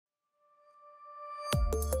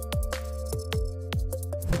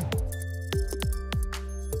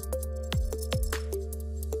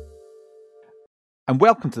And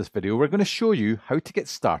welcome to this video. We're going to show you how to get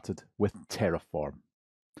started with Terraform.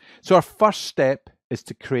 So our first step is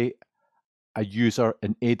to create a user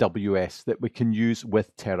in AWS that we can use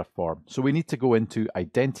with Terraform. So we need to go into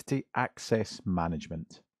Identity Access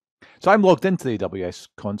Management. So I'm logged into the AWS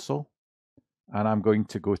console and I'm going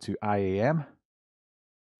to go to IAM,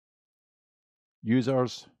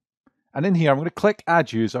 Users, and in here I'm going to click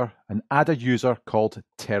Add User and add a user called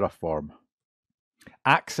Terraform.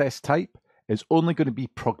 Access type is only going to be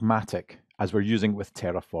pragmatic as we're using with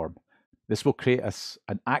Terraform. This will create us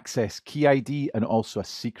an access key ID and also a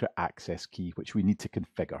secret access key, which we need to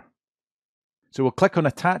configure. So we'll click on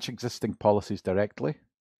Attach Existing Policies directly,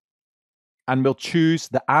 and we'll choose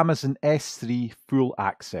the Amazon S3 Full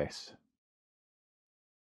Access.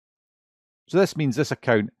 So this means this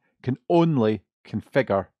account can only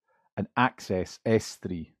configure and access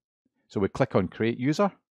S3. So we click on Create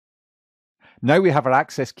User. Now we have our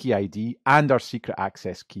access key ID and our secret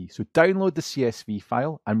access key. So download the CSV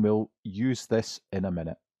file and we'll use this in a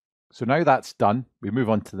minute. So now that's done, we move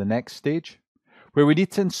on to the next stage where we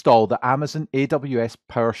need to install the Amazon AWS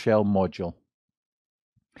PowerShell module.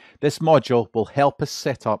 This module will help us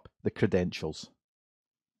set up the credentials.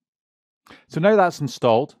 So now that's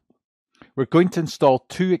installed, we're going to install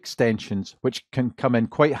two extensions which can come in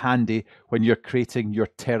quite handy when you're creating your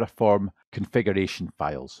Terraform configuration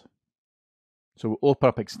files. So we'll open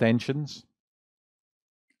up extensions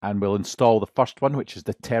and we'll install the first one, which is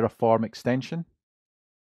the Terraform extension.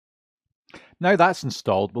 Now that's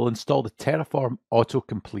installed, we'll install the Terraform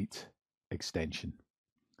autocomplete extension.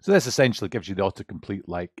 So this essentially gives you the autocomplete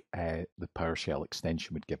like the PowerShell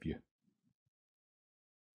extension would give you.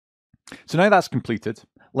 So now that's completed,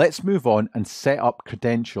 let's move on and set up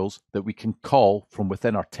credentials that we can call from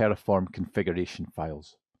within our Terraform configuration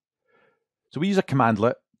files. So we use a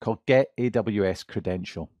commandlet called get AWS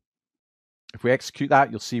credential. If we execute that,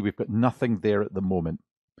 you'll see we've got nothing there at the moment.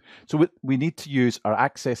 So we need to use our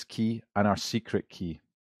access key and our secret key.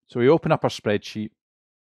 So we open up our spreadsheet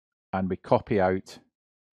and we copy out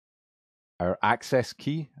our access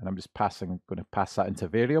key, and I'm going to pass that into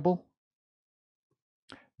variable.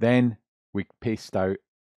 Then we paste out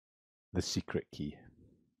the secret key.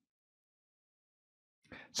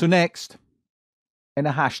 So next, in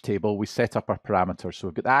a hash table, we set up our parameters. So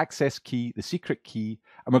we've got the access key, the secret key,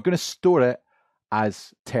 and we're going to store it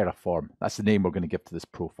as Terraform. That's the name we're going to give to this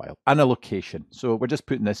profile, and a location. So we're just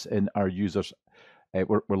putting this in our users.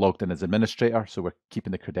 We're logged in as administrator, so we're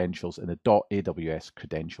keeping the credentials in the .aws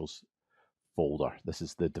credentials folder. This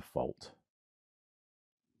is the default.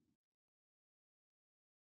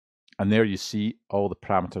 And there you see all the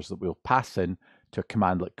parameters that we'll pass in to a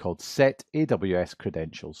commandlet called set AWS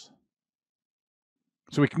credentials.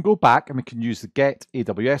 So we can go back and we can use the get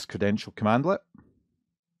AWS credential commandlet.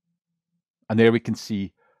 And there we can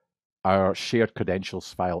see our shared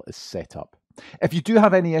credentials file is set up. If you do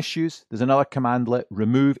have any issues, there's another commandlet,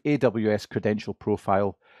 remove AWS credential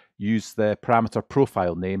profile, use the parameter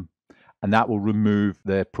profile name, and that will remove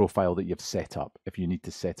the profile that you've set up if you need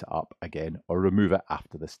to set it up again or remove it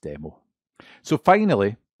after this demo. So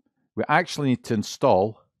finally, we actually need to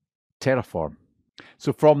install Terraform.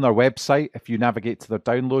 So from their website, if you navigate to their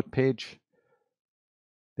download page,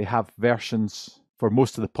 they have versions for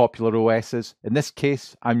most of the popular OSs. In this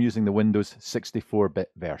case, I'm using the Windows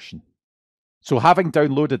 64-bit version. So having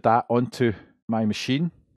downloaded that onto my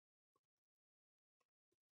machine,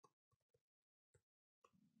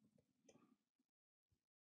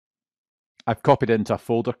 I've copied it into a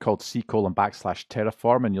folder called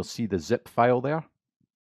c:\Terraform, and you'll see the zip file there.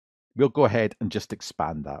 We'll go ahead and just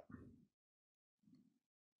expand that.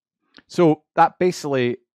 So that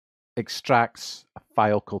basically extracts a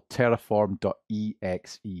file called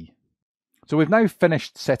terraform.exe. So we've now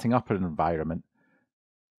finished setting up an environment.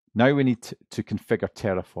 Now we need to configure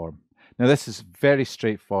Terraform. Now this is very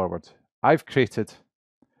straightforward. I've created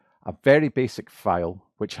a very basic file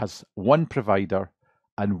which has one provider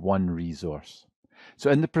and one resource.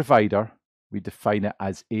 So in the provider, we define it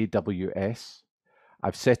as AWS.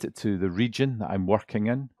 I've set it to the region that I'm working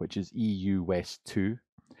in, which is EU West 2.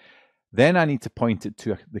 Then I need to point it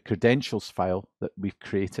to the credentials file that we've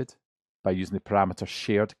created by using the parameter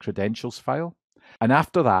shared credentials file. And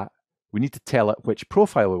after that, we need to tell it which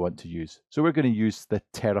profile we want to use. So we're going to use the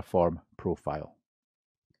Terraform profile.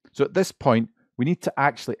 So at this point, we need to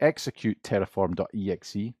actually execute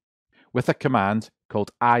terraform.exe with a command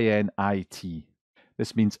called init.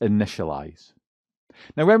 This means initialize.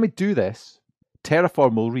 Now when we do this,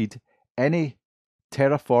 Terraform will read any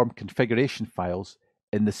Terraform configuration files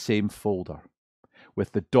in the same folder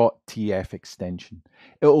with the .tf extension.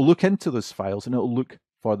 It will look into those files and it will look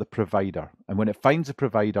for the provider. And when it finds a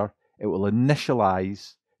provider, it will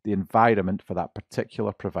initialize the environment for that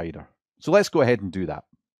particular provider. So let's go ahead and do that.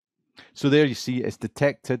 So there you see it's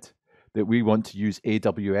detected that we want to use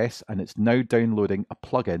AWS and it's now downloading a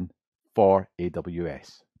plugin for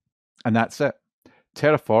AWS. And that's it.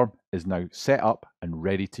 Terraform is now set up and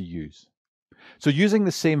ready to use. So using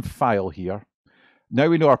the same file here, now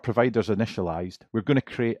we know our provider's initialized, we're going to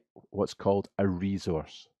create what's called a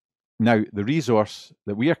resource. Now, the resource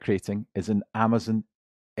that we are creating is an Amazon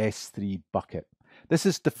S3 bucket. This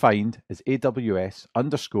is defined as AWS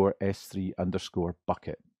 _S3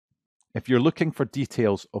 bucket. If you're looking for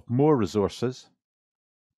details of more resources,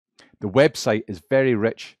 the website is very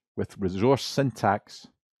rich with resource syntax,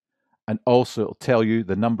 and also it'll tell you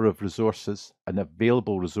the number of resources and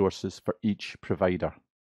available resources for each provider.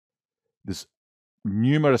 There's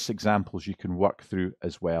numerous examples you can work through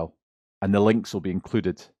as well, and the links will be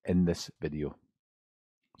included in this video.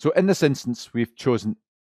 So in this instance, we've chosen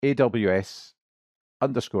AWS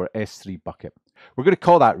 _S3 bucket. We're going to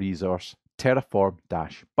call that resource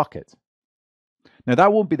Terraform-bucket. Now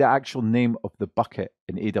that won't be the actual name of the bucket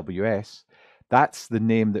in AWS. That's the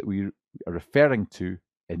name that we are referring to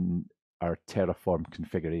in our Terraform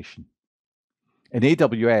configuration. In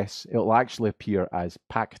AWS, it will actually appear as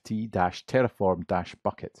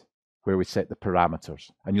pact-terraform-bucket, where we set the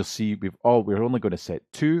parameters. And you'll see we're only going to set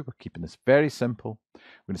two. We're keeping this very simple.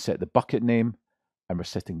 We're going to set the bucket name, and we're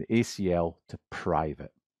setting the ACL to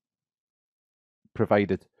private.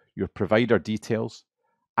 Provided your provider details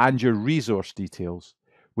and your resource details,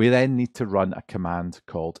 we then need to run a command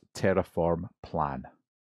called Terraform Plan.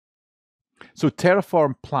 So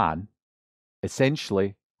Terraform Plan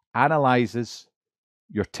essentially analyzes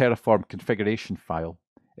your Terraform configuration file.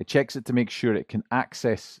 It checks it to make sure it can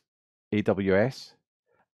access AWS,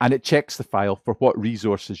 and it checks the file for what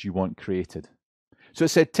resources you want created. So it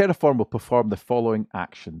said Terraform will perform the following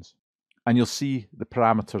actions, and you'll see the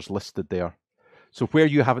parameters listed there. So where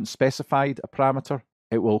you haven't specified a parameter,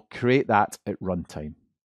 it will create that at runtime.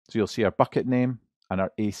 So you'll see our bucket name and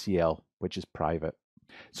our ACL, which is private.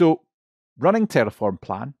 So running Terraform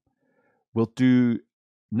Plan will do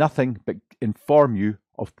nothing but inform you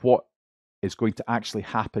of what is going to actually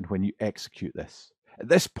happen when you execute this. At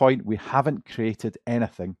this point, we haven't created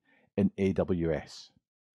anything in AWS.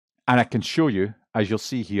 And I can show you, as you'll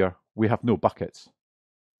see here, we have no buckets.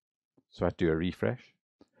 So I do a refresh.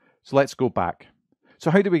 So let's go back.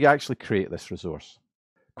 So how do we actually create this resource?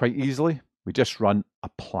 Quite easily, we just run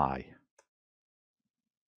apply.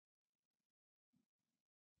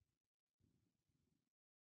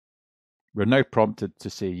 We're now prompted to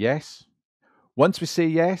say yes. Once we say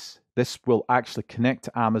yes, this will actually connect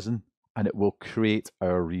to Amazon and it will create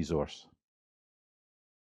our resource.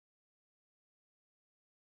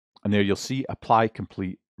 And there you'll see apply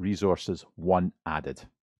complete, resources 1 added.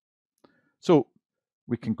 So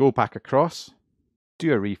we can go back across,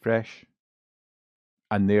 do a refresh,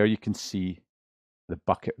 and there you can see the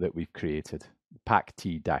bucket that we've created,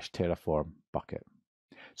 pact-terraform bucket.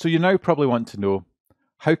 So you now probably want to know,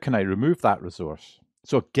 how can I remove that resource?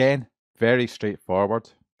 So again, very straightforward.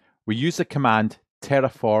 We use the command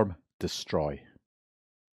terraform destroy.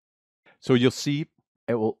 So you'll see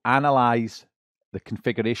it will analyze the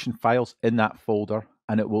configuration files in that folder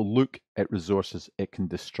and it will look at resources it can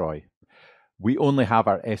destroy. We only have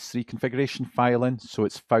our S3 configuration file in, so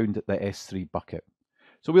it's found at the S3 bucket.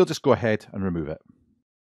 So we'll just go ahead and remove it.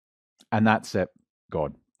 And that's it,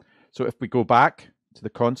 gone. So if we go back to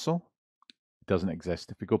the console, it doesn't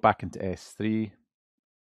exist. If we go back into S3,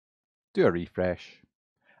 do a refresh,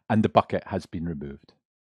 and the bucket has been removed.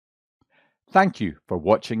 Thank you for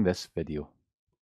watching this video.